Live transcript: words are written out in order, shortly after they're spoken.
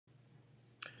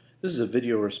This is a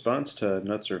video response to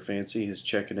Nutsarefancy, his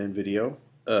checking in video.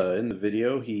 In the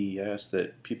video, he asked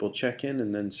that people check in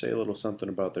and then say a little something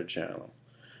about their channel.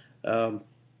 Um,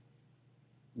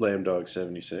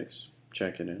 Lambdog76,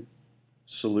 checking in,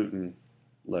 saluting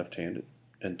left-handed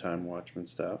and time watchman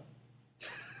style.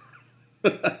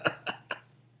 A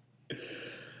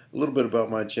little bit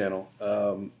about my channel.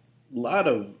 A lot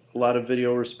of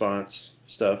video response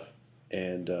stuff,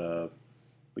 and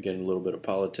we get a little bit of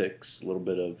politics, a little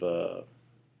bit of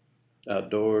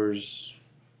outdoors,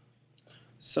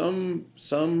 some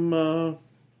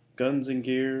guns and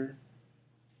gear.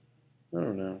 I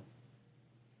don't know.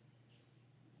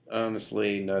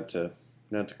 Honestly, not to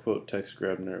quote Tex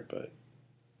Grebner, but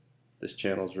this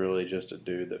channel's really just a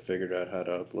dude that figured out how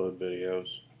to upload videos,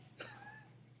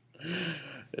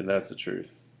 and that's the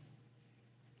truth.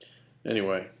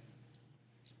 Anyway,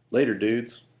 later,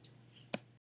 dudes.